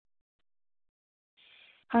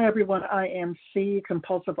Hi, everyone. I am C,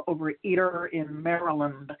 compulsive overeater in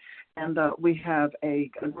Maryland, and we have a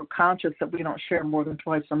group conscious that we don't share more than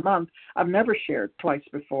twice a month. I've never shared twice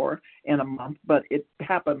before in a month, but it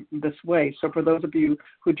happened this way. So for those of you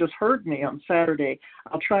who just heard me on Saturday,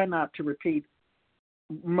 I'll try not to repeat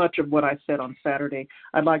much of what I said on Saturday.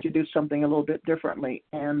 I'd like to do something a little bit differently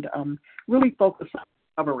and really focus on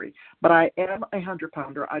recovery. But I am a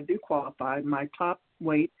 100-pounder. I do qualify. My top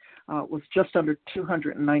weight was just under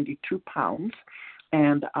 292 pounds,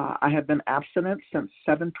 and I have been abstinent since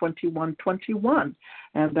 7/21/21,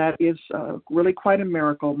 and that is really quite a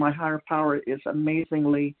miracle. My higher power is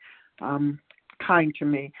amazingly kind to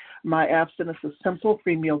me. My abstinence is simple: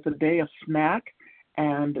 3 meals a day, a snack,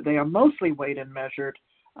 and they are mostly weighed and measured,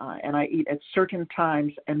 and I eat at certain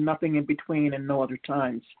times and nothing in between and no other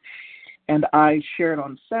times. And I shared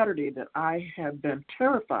on Saturday that I have been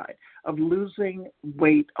terrified of losing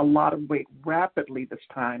weight, a lot of weight, rapidly this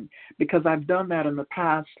time, because I've done that in the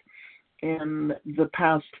past. In the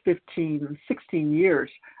past 15, 16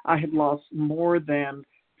 years, I had lost more than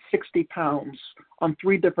 60 pounds on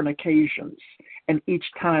 3 different occasions, and each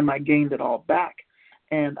time I gained it all back,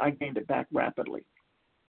 and I gained it back rapidly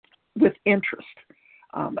with interest.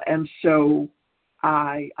 And so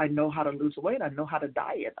I know how to lose weight. I know how to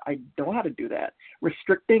diet. I know how to do that.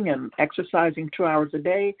 Restricting and exercising 2 hours a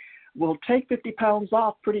day will take 50 pounds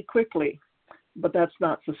off pretty quickly, but that's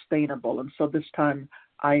not sustainable. And so this time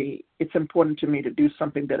it's important to me to do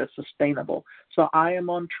something that is sustainable. So I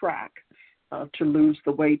am on track to lose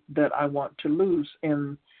the weight that I want to lose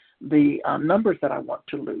in the numbers that I want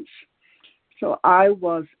to lose. So I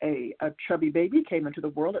was a chubby baby, came into the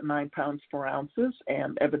world at 9 pounds 4 ounces,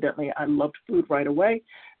 and evidently I loved food right away.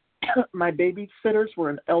 My babysitters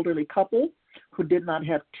were an elderly couple who did not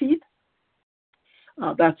have teeth.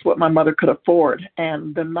 That's what my mother could afford,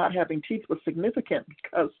 and them not having teeth was significant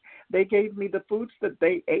because they gave me the foods that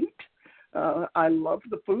they ate. I loved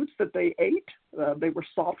the foods that they ate. They were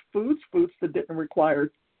soft foods that didn't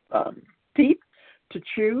require teeth to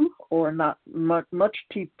chew or not much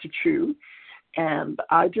teeth to chew. And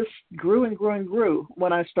I just grew and grew and grew.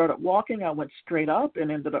 When I started walking, I went straight up and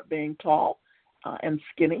ended up being tall and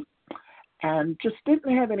skinny, and just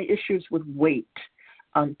didn't have any issues with weight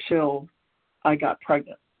until I got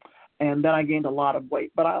pregnant. And then I gained a lot of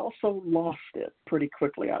weight, but I also lost it pretty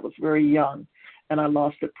quickly. I was very young, and I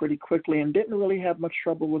lost it pretty quickly and didn't really have much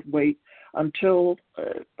trouble with weight until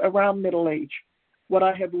around middle age. What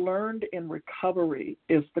I have learned in recovery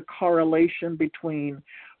is the correlation between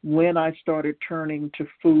when I started turning to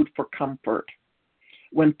food for comfort,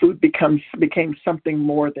 when food became something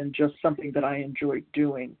more than just something that I enjoyed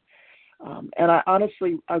doing. And I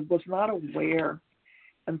was not aware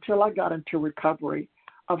until I got into recovery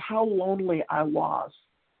of how lonely I was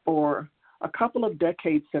for a couple of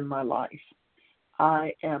decades in my life.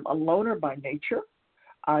 I am a loner by nature.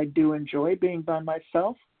 I do enjoy being by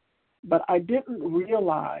myself. But I didn't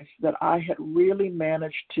realize that I had really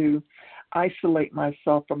managed to isolate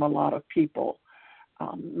myself from a lot of people.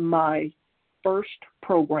 My first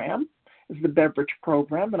program is the beverage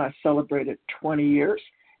program, and I celebrated 20 years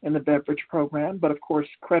in the beverage program. But, of course,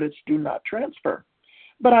 credits do not transfer.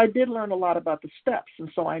 But I did learn a lot about the steps,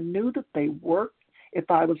 and so I knew that they worked if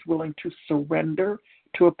I was willing to surrender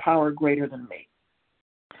to a power greater than me.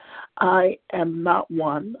 I am not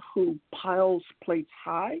one who piles plates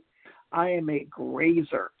high. I am a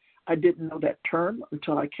grazer. I didn't know that term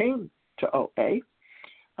until I came to OA.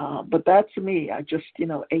 But that's me. I just,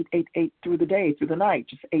 ate through the day, through the night,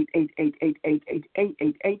 just ate.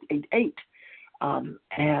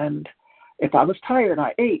 And if I was tired,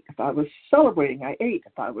 I ate. If I was celebrating, I ate.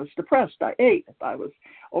 If I was depressed, I ate. If I was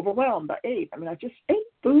overwhelmed, I ate. I just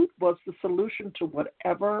ate. Food was the solution to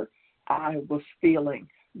whatever I was feeling.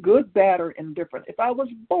 Good, bad, or indifferent. If I was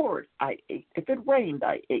bored, I ate. If it rained,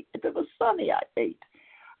 I ate. If it was sunny, I ate.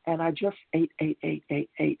 And I just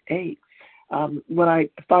ate. When I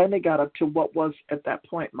finally got up to what was at that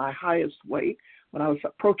point my highest weight, when I was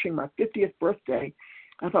approaching my 50th birthday,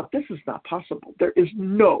 I thought, this is not possible. There is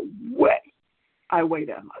no way I weigh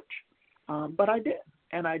that much. But I did.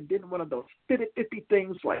 And I did one of those 50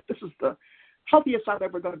 things like, this is the healthiest I've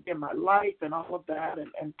ever going to be in my life and all of that,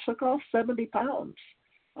 and took off 70 pounds.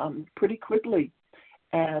 Pretty quickly,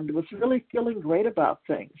 and was really feeling great about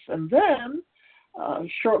things. And then,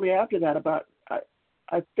 shortly after that,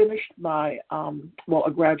 I finished my,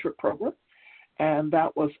 a graduate program, and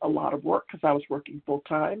that was a lot of work because I was working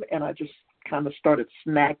full-time, and I just kind of started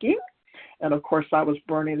snacking. And, of course, I was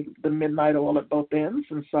burning the midnight oil at both ends,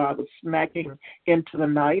 and so I was snacking into the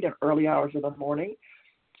night and early hours of the morning.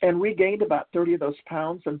 and regained about 30 of those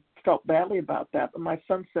pounds and felt badly about that. But my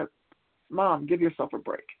son said, Mom, give yourself a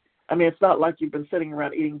break. I mean, it's not like you've been sitting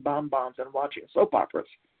around eating bonbons and watching soap operas.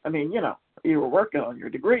 I mean, you were working on your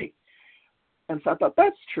degree. And so I thought,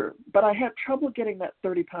 that's true. But I had trouble getting that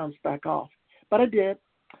 30 pounds back off. But I did.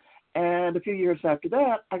 And a few years after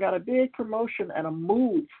that, I got a big promotion and a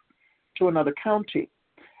move to another county.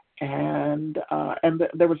 And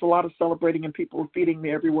there was a lot of celebrating, and people were feeding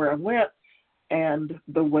me everywhere I went. And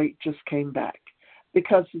the weight just came back.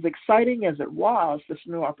 Because as exciting as it was, this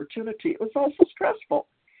new opportunity, it was also stressful.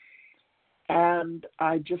 And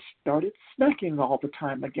I just started snacking all the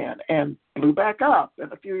time again and blew back up.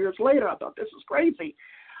 And a few years later, I thought, this is crazy.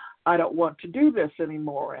 I don't want to do this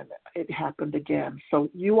anymore. And it happened again. So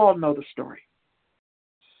you all know the story.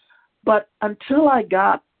 But until I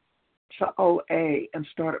got to OA and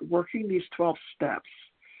started working these 12 steps,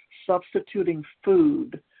 substituting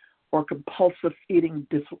food or compulsive eating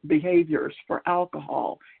behaviors for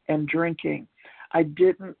alcohol and drinking, I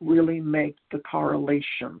didn't really make the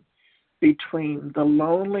correlation between the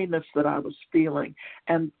loneliness that I was feeling.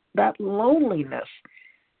 And that loneliness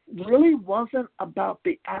really wasn't about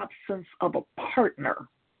the absence of a partner,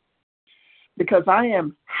 because I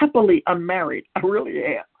am happily unmarried. I really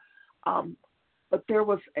am. But there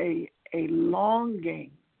was a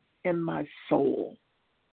longing in my soul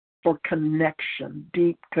for connection,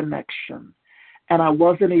 deep connection, and I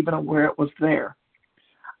wasn't even aware it was there.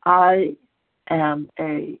 I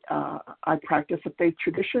practice a faith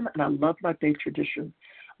tradition, and I love my faith tradition.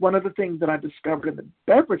 One of the things that I discovered in the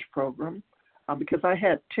beverage program, because I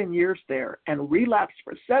had 10 years there and relapsed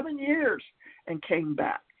for 7 years and came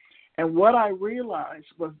back. And what I realized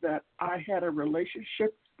was that I had a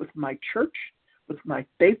relationship with my church, with my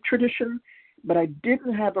faith tradition, but I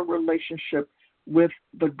didn't have a relationship with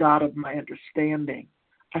the God of my understanding.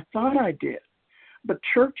 I thought I did. But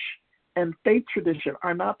church and faith tradition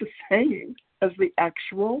are not the same as the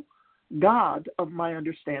actual God of my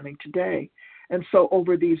understanding today. And so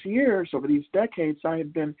over these years, over these decades, I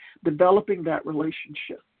have been developing that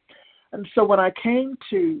relationship. And so when I came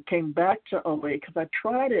back to OA, because I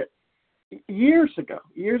tried it years ago,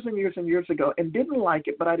 years and years ago, and didn't like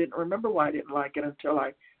it, but I didn't remember why I didn't like it until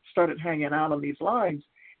I started hanging out on these lines.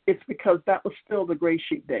 It's because that was still the gray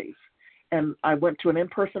sheet days. And I went to an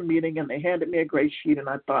in-person meeting, and they handed me a gray sheet, and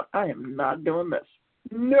I thought, I am not doing this.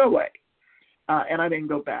 No way. And I didn't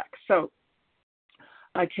go back. So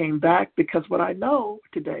I came back because what I know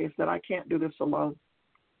today is that I can't do this alone.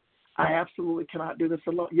 I absolutely cannot do this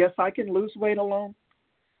alone. Yes, I can lose weight alone,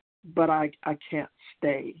 but I can't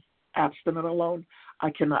stay abstinent alone. I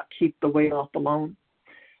cannot keep the weight off alone.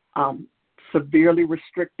 Severely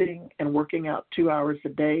restricting and working out 2 hours a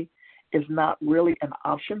day is not really an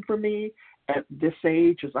option for me at this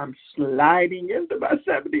age as I'm sliding into my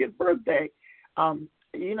 70th birthday.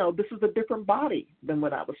 This is a different body than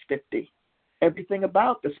when I was 50. Everything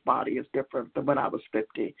about this body is different than when I was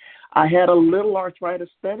 50. I had a little arthritis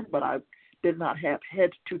then, but I did not have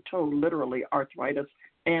head to toe, literally, arthritis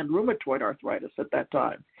and rheumatoid arthritis at that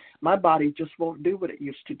time. My body just won't do what it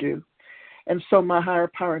used to do. And so my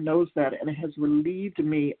higher power knows that, and it has relieved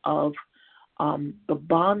me of the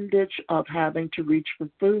bondage of having to reach for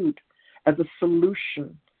food as a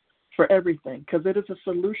solution for everything, because it is a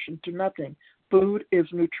solution to nothing. Food is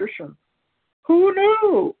nutrition. Who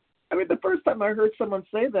knew? I mean, the first time I heard someone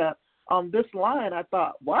say that on this line, I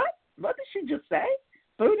thought, what? What did she just say?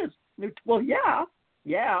 Food is well, yeah,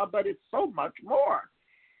 but it's so much more.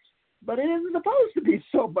 But it isn't supposed to be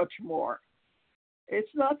so much more.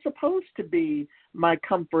 It's not supposed to be my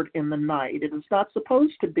comfort in the night. It is not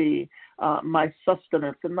supposed to be my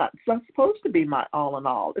sustenance, and it's not supposed to be my all in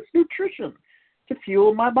all. It's nutrition to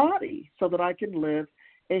fuel my body so that I can live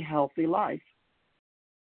a healthy life.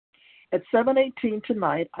 At 7:18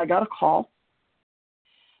 tonight, I got a call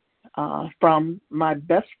from my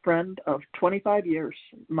best friend of 25 years.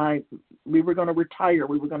 We were going to retire.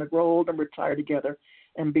 We were going to grow old and retire together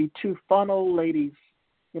and be two fun old ladies,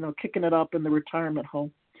 kicking it up in the retirement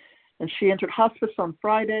home. And she entered hospice on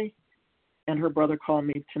Friday, and her brother called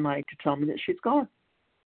me tonight to tell me that she's gone.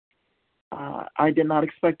 I did not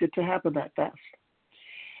expect it to happen that fast.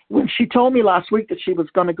 When she told me last week that she was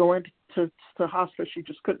going to go into hospice, she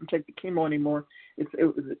just couldn't take the chemo anymore. It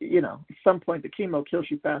was, at some point the chemo kills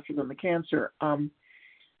you faster than the cancer.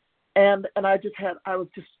 And I just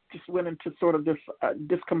went into sort of this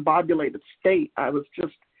discombobulated state. I was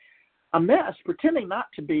just a mess, pretending not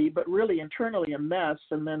to be, but really internally a mess.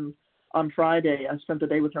 And then on Friday, I spent the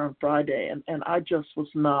day with her on Friday, and I just was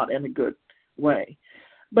not in a good way.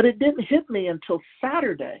 But it didn't hit me until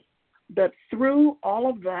Saturday that through all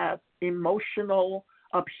of that emotional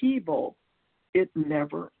upheaval, it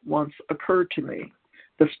never once occurred to me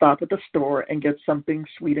to stop at the store and get something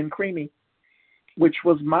sweet and creamy, which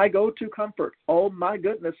was my go-to comfort. Oh, my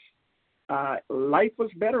goodness, life was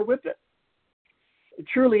better with it.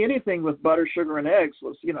 Truly anything with butter, sugar, and eggs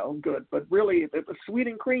was, good. But really, if it was sweet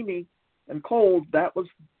and creamy and cold, that was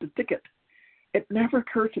the ticket. It never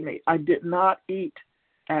occurred to me. I did not eat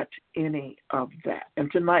at any of that. And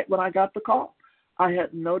tonight when I got the call, I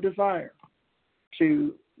had no desire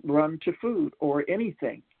to run to food or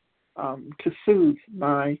anything to soothe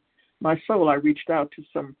my soul. I reached out to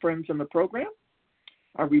some friends in the program.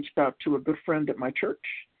 I reached out to a good friend at my church,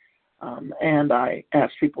 and I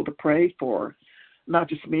asked people to pray for not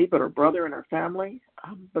just me, but her brother and her family.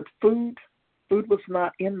 But food was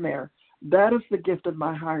not in there. That is the gift of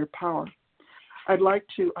my higher power. I'd like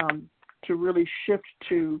to really shift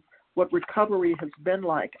to what recovery has been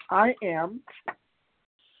like. I am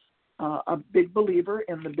a big believer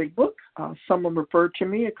in the big book. Someone referred to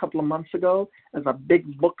me a couple of months ago as a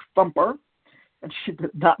big book thumper, and she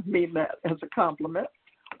did not mean that as a compliment.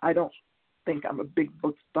 I don't think I'm a big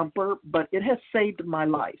book thumper, but it has saved my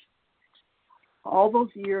life. All those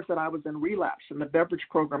years that I was in relapse in the beverage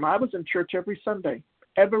program, I was in church every Sunday.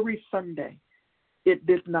 Every Sunday. It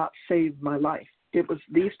did not save my life. It was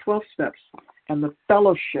these 12 steps and the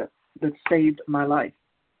fellowship that saved my life.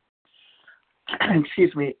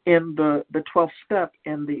 Excuse me, in the 12th step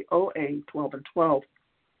in the OA 12 and 12,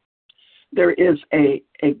 there is a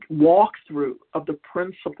walkthrough of the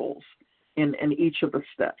principles in each of the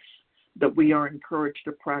steps that we are encouraged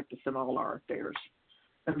to practice in all our affairs.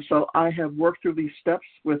 And so I have worked through these steps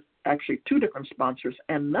with actually 2 different sponsors,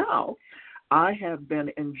 and now I have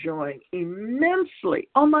been enjoying immensely,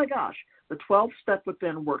 oh my gosh, the 12-step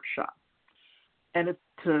within workshop. And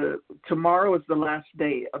tomorrow is the last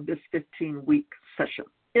day of this 15-week session.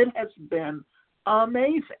 It has been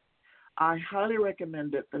amazing. I highly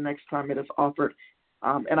recommend it the next time it is offered.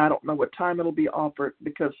 And I don't know what time it'll be offered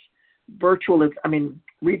because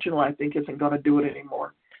regional I think isn't going to do it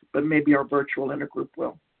anymore, but maybe our virtual intergroup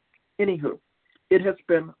will. Anywho, it has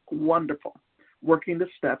been wonderful working the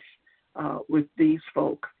steps with these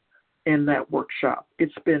folk in that workshop.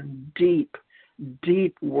 It's been deep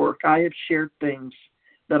work. I have shared things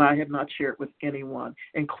that I have not shared with anyone,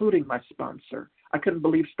 including my sponsor. I couldn't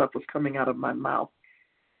believe stuff was coming out of my mouth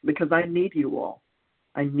because I need you all.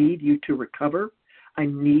 I need you to recover. I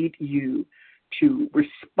need you to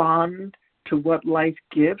respond to what life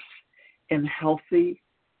gives in healthy,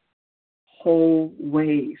 whole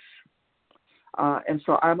ways. And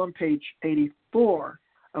so I'm on page 84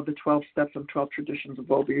 of the 12 Steps and 12 Traditions of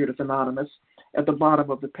Overeaters Anonymous at the bottom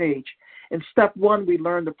of the page. In step 1, we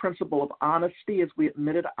learned the principle of honesty as we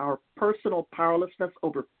admitted our personal powerlessness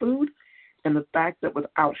over food and the fact that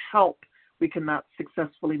without help, we cannot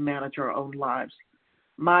successfully manage our own lives.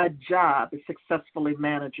 My job is successfully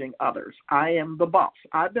managing others. I am the boss.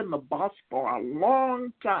 I've been the boss for a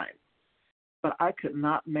long time, but I could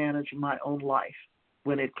not manage my own life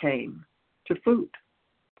when it came to food.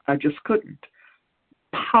 I just couldn't.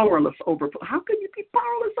 Powerless over food. How can you be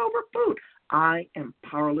powerless over food? I am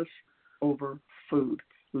powerless over food,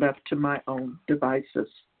 left to my own devices.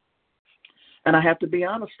 And I have to be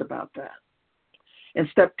honest about that. In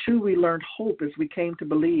step 2, we learned hope as we came to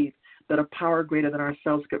believe that a power greater than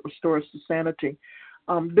ourselves could restore us to sanity.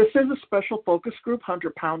 This is a special focus group,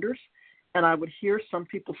 100-pounders, and I would hear some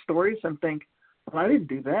people's stories and think, well, I didn't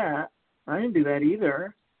do that. I didn't do that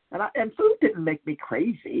either. And food didn't make me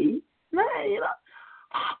crazy.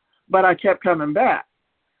 But I kept coming back,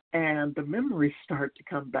 and the memories start to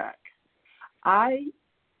come back. I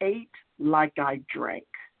ate like I drank,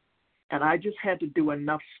 and I just had to do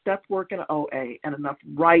enough step work in OA and enough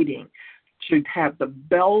writing to have the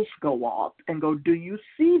bells go off and go, do you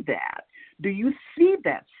see that? Do you see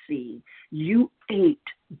that, C? You ate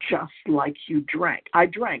just like you drank. I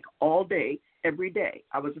drank all day, every day.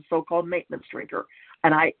 I was a so-called maintenance drinker,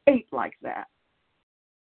 and I ate like that.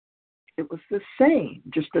 It was the same,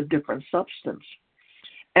 just a different substance.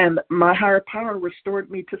 And my higher power restored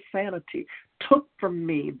me to sanity, took from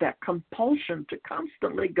me that compulsion to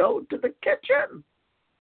constantly go to the kitchen.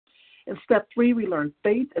 In step 3, we learned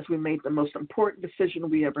faith as we made the most important decision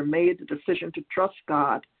we ever made, the decision to trust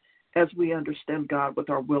God as we understand God with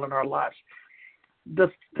our will and our lives.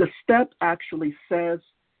 The step actually says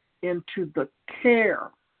into the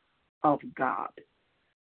care of God.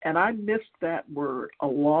 And I missed that word a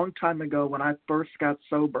long time ago when I first got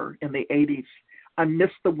sober in the 80s. I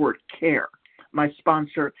missed the word care. My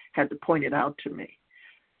sponsor had to point it out to me.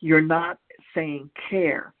 You're not saying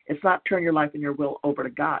care. It's not turn your life and your will over to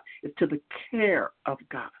God. It's to the care of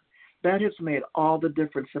God. That has made all the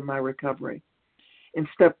difference in my recovery. In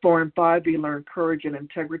step 4 and 5, we learn courage and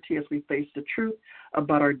integrity as we face the truth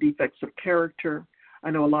about our defects of character.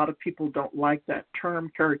 I know a lot of people don't like that term,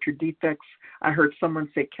 character defects. I heard someone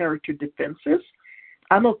say character defenses.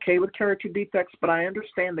 I'm okay with character defects, but I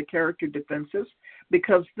understand the character defenses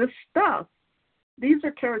because this stuff, these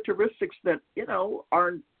are characteristics that,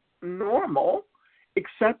 are normal,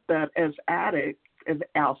 except that as addicts, and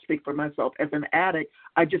I'll speak for myself, as an addict,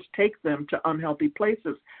 I just take them to unhealthy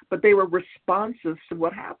places. But they were responses to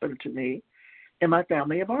what happened to me in my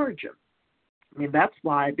family of origin. I mean, that's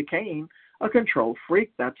why I became a control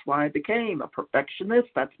freak. That's why I became a perfectionist.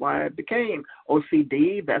 That's why I became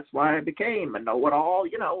OCD. That's why I became a know-it-all,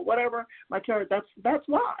 whatever. My character, that's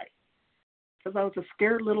why. Because I was a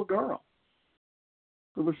scared little girl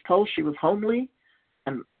who was told she was homely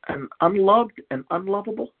and unloved and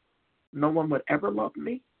unlovable. No one would ever love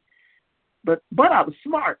me. But I was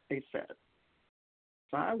smart, they said.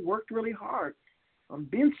 So I worked really hard on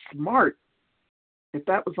being smart, if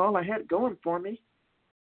that was all I had going for me.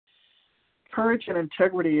 Courage and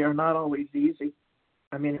integrity are not always easy.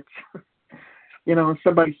 I mean, it's,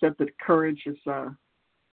 somebody said that courage is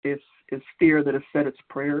fear that has said its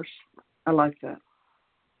prayers. I like that.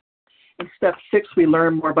 In step 6, we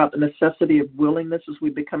learn more about the necessity of willingness as we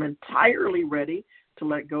become entirely ready to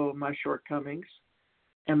let go of my shortcomings.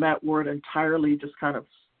 And that word entirely just kind of,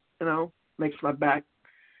 makes my back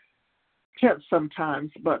tense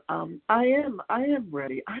sometimes. But I am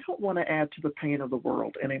ready. I don't want to add to the pain of the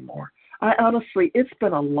world anymore. I honestly, it's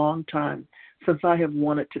been a long time since I have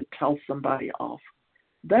wanted to tell somebody off.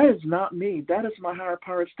 That is not me. That is my higher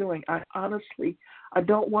power's doing. I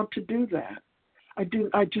don't want to do that.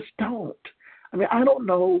 I just don't. I mean, I don't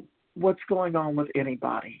know what's going on with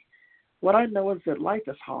anybody. What I know is that life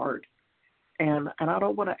is hard, and I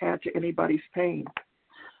don't want to add to anybody's pain.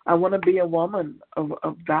 I want to be a woman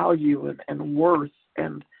of value and worth,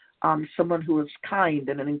 and someone who is kind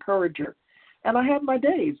and an encourager. And I have my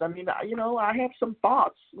days. I mean, I have some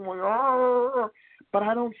thoughts, but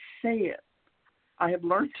I don't say it. I have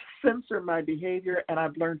learned to censor my behavior, and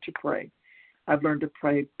I've learned to pray. I've learned to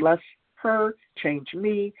pray, bless her, change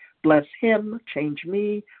me, bless him, change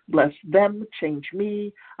me, bless them, change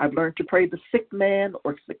me. I've learned to pray the sick man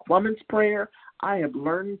or sick woman's prayer. I have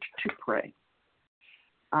learned to pray.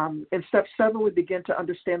 In step 7, we begin to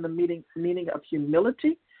understand the meaning of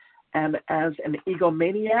humility. And as an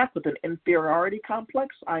egomaniac with an inferiority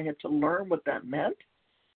complex, I had to learn what that meant.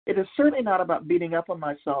 It is certainly not about beating up on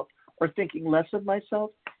myself or thinking less of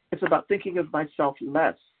myself. It's about thinking of myself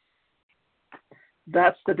less.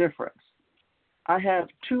 That's the difference. I have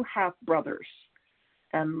 2 half-brothers,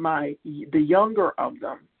 and the younger of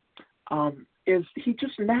them he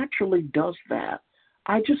just naturally does that.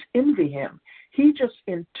 I just envy him. He just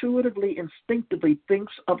intuitively, instinctively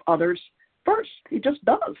thinks of others first. He just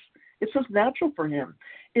does. It's just natural for him.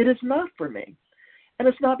 It is not for me. And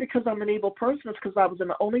it's not because I'm an evil person. It's because I was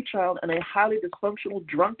an only child in a highly dysfunctional,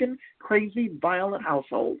 drunken, crazy, violent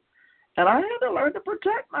household. And I had to learn to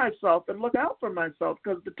protect myself and look out for myself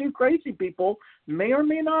because the 2 crazy people may or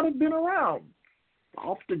may not have been around.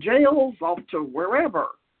 Off to jails, off to wherever.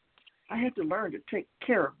 I had to learn to take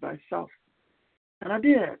care of myself. And I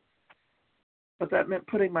did. But that meant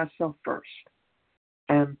putting myself first.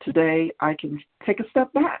 And today I can take a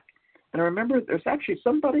step back. And remember, there's actually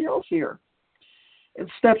somebody else here. In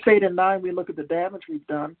steps 8 and 9, we look at the damage we've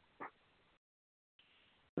done.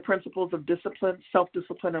 The principles of discipline,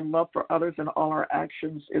 self-discipline, and love for others in all our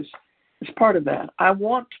actions is part of that. I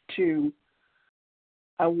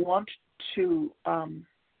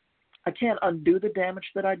can't undo the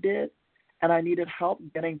damage that I did, and I needed help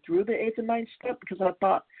getting through the 8th and 9th step because I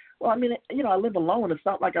thought, I live alone. It's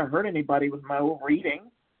not like I hurt anybody with my overeating.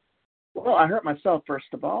 Well, I hurt myself, first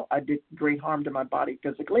of all. I did great harm to my body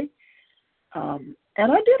physically. And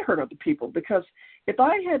I did hurt other people because if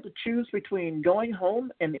I had to choose between going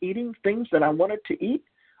home and eating things that I wanted to eat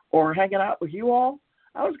or hanging out with you all,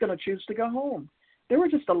 I was going to choose to go home. There were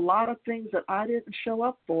just a lot of things that I didn't show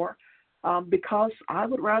up for because I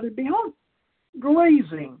would rather be home,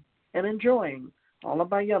 glazing and enjoying all of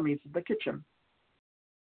my yummies in the kitchen.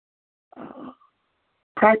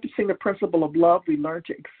 Practicing the principle of love, we learn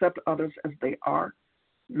to accept others as they are,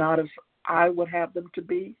 not as I would have them to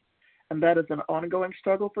be. And that is an ongoing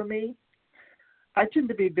struggle for me. I tend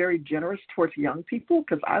to be very generous towards young people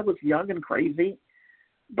because I was young and crazy.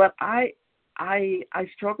 But I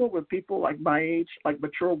struggle with people like my age, like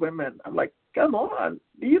mature women. I'm like, come on,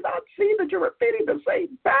 do you not see that you're repeating the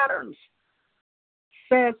same patterns?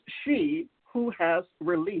 Says she who has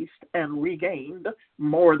released and regained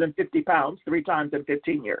more than 50 pounds 3 times in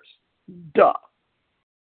 15 years. Duh.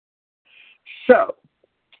 So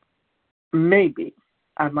maybe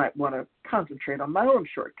I might want to concentrate on my own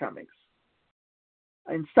shortcomings.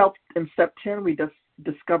 In step 10, we just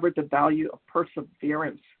discovered the value of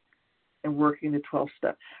perseverance in working the 12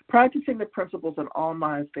 step. Practicing the principles in all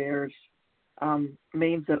my affairs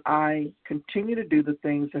means that I continue to do the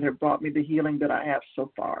things that have brought me the healing that I have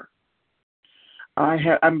so far.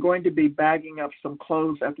 I'm going to be bagging up some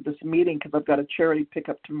clothes after this meeting because I've got a charity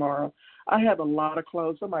pickup tomorrow. I have a lot of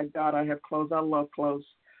clothes. Oh, my God, I have clothes. I love clothes.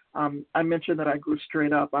 I mentioned that I grew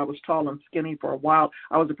straight up. I was tall and skinny for a while.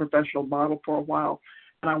 I was a professional model for a while,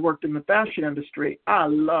 and I worked in the fashion industry. I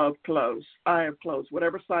love clothes. I have clothes.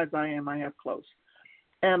 Whatever size I am, I have clothes.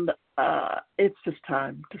 And it's just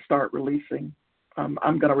time to start releasing. I'm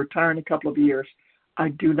going to retire in a couple of years. I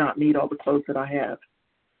do not need all the clothes that I have.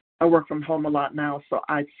 I work from home a lot now, so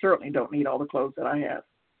I certainly don't need all the clothes that I have.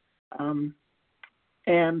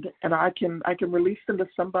 And I can release them to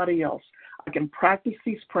somebody else. I can practice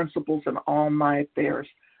these principles in all my affairs.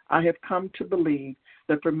 I have come to believe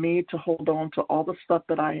that for me to hold on to all the stuff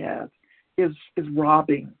that I have is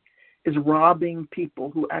robbing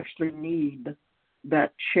people who actually need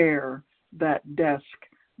that chair, that desk,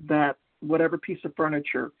 that whatever piece of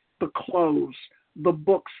furniture, the clothes, the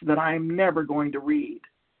books that I am never going to read.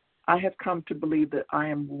 I have come to believe that I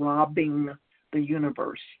am robbing the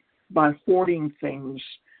universe by hoarding things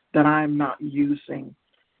that I'm not using,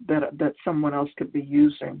 that someone else could be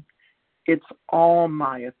using. It's all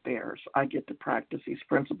my affairs I get to practice these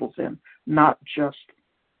principles in, not just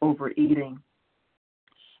overeating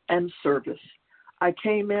and service. I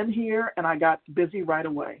came in here and I got busy right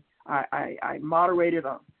away. I moderated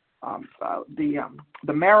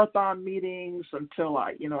the marathon meetings until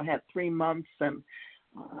I had 3 months, and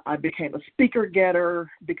I became a speaker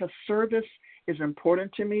getter because service is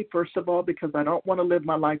important to me, first of all, because I don't want to live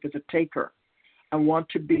my life as a taker. I want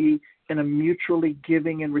to be in a mutually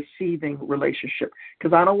giving and receiving relationship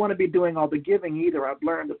because I don't want to be doing all the giving either. I've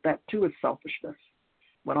learned that too is selfishness,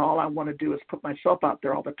 when all I want to do is put myself out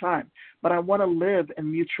there all the time. But I want to live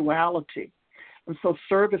in mutuality. And so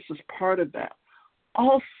service is part of that.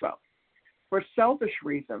 Also, for selfish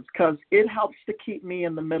reasons, because it helps to keep me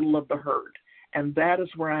in the middle of the herd. And that is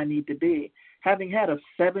where I need to be. Having had a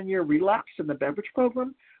 7-year relapse in the beverage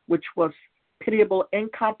program, which was pitiable,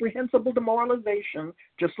 incomprehensible demoralization,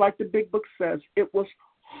 just like the big book says, it was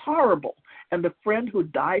horrible. And the friend who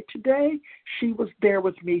died today, she was there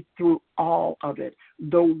with me through all of it,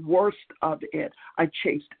 the worst of it. I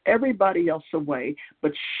chased everybody else away,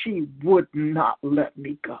 but she would not let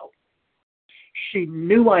me go. She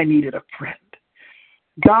knew I needed a friend.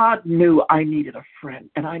 God knew I needed a friend,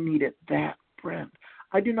 and I needed that friend.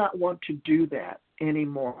 I do not want to do that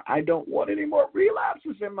anymore. I don't want any more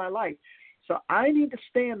relapses in my life. So I need to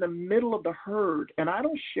stay in the middle of the herd, and I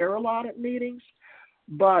don't share a lot at meetings,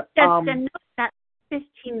 but that's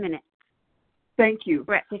 15 minutes. Thank you.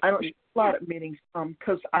 I don't share a lot at meetings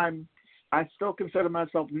because I still consider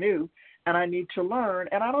myself new, and I need to learn,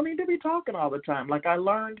 and I don't need to be talking all the time. Like I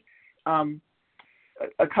learned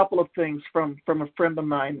a couple of things from a friend of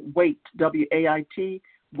mine, Wait, W-A-I-T,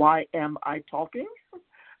 why am I talking?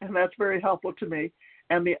 And that's very helpful to me.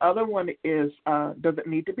 And the other one is, does it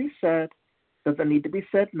need to be said? Does it need to be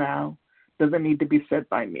said now? Does it need to be said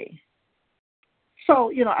by me?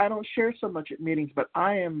 So, I don't share so much at meetings, but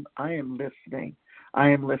I am listening. I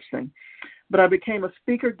am listening. But I became a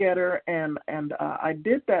speaker getter, and I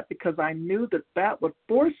did that because I knew that would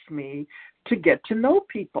force me to get to know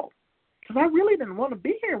people. Because I really didn't want to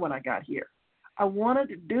be here when I got here. I wanted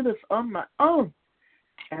to do this on my own,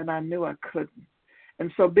 and I knew I couldn't.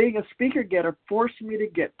 And so being a speaker getter forced me to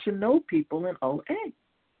get to know people in OA.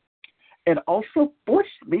 It also forced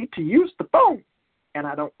me to use the phone, and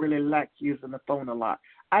I don't really like using the phone a lot.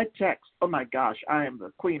 I text. Oh, my gosh, I am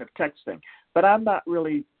the queen of texting, but I'm not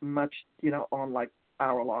really much, on like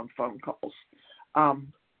hour-long phone calls.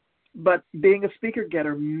 But being a speaker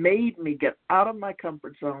getter made me get out of my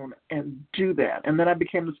comfort zone and do that. And then I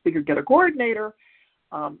became the speaker getter coordinator,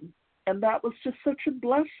 and that was just such a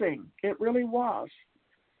blessing. It really was.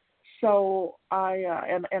 So I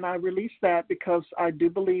released that because I do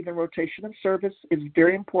believe in rotation of service is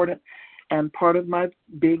very important. And part of my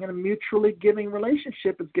being in a mutually giving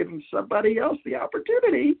relationship is giving somebody else the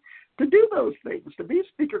opportunity to do those things, to be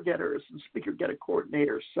speaker getters and speaker getter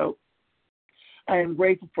coordinators. So I am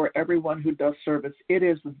grateful for everyone who does service. It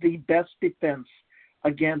is the best defense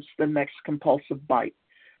against the next compulsive bite,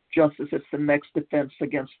 just as it's the next defense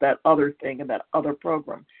against that other thing and that other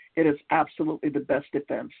program. It is absolutely the best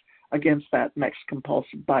defense against that next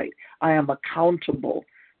compulsive bite. I am accountable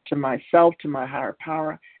to myself, to my higher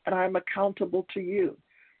power, and I'm accountable to you.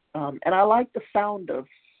 And I like the sound of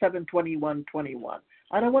 7/21/21.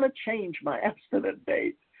 I don't want to change my abstinent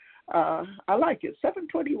date. I like it,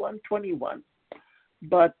 7/21/21.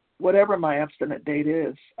 But whatever my abstinent date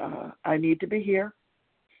is, I need to be here.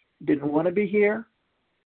 Didn't want to be here,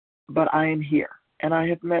 but I am here. And I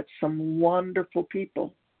have met some wonderful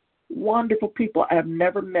people. Wonderful people. I have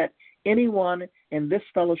never met anyone in this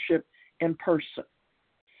fellowship in person.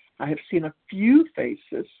 I have seen a few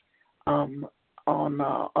faces on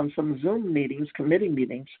some Zoom meetings, committee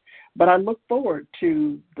meetings, but I look forward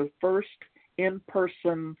to the first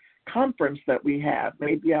in-person conference that we have.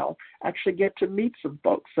 Maybe I'll actually get to meet some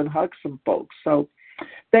folks and hug some folks. So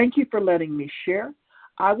thank you for letting me share.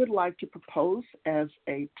 I would like to propose as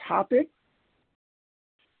a topic,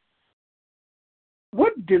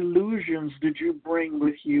 what delusions did you bring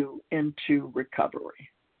with you into recovery?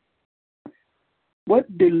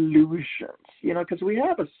 What delusions? Because we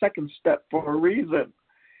have a second step for a reason.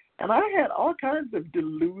 And I had all kinds of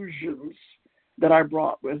delusions that I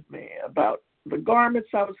brought with me about the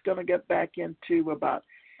garments I was going to get back into, about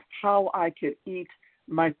how I could eat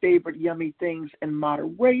my favorite yummy things in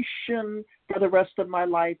moderation for the rest of my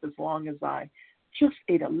life, as long as I just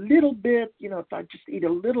ate a little bit. If I just eat a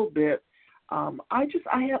little bit, I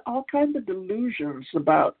had all kinds of delusions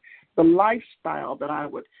about the lifestyle that I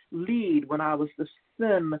would lead when I was this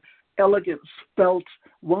thin, elegant, svelte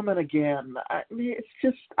woman again. I mean, it's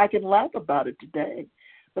just, I can laugh about it today,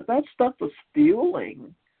 but that stuff was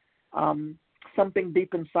fueling something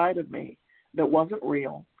deep inside of me that wasn't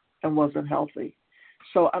real and wasn't healthy.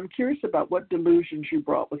 So I'm curious about what delusions you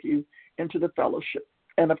brought with you into the fellowship.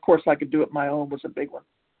 And, of course, I could do it my own was a big one.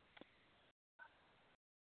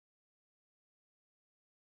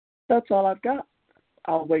 That's all I've got.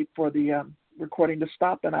 I'll wait for the recording to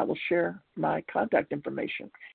stop, and I will share my contact information.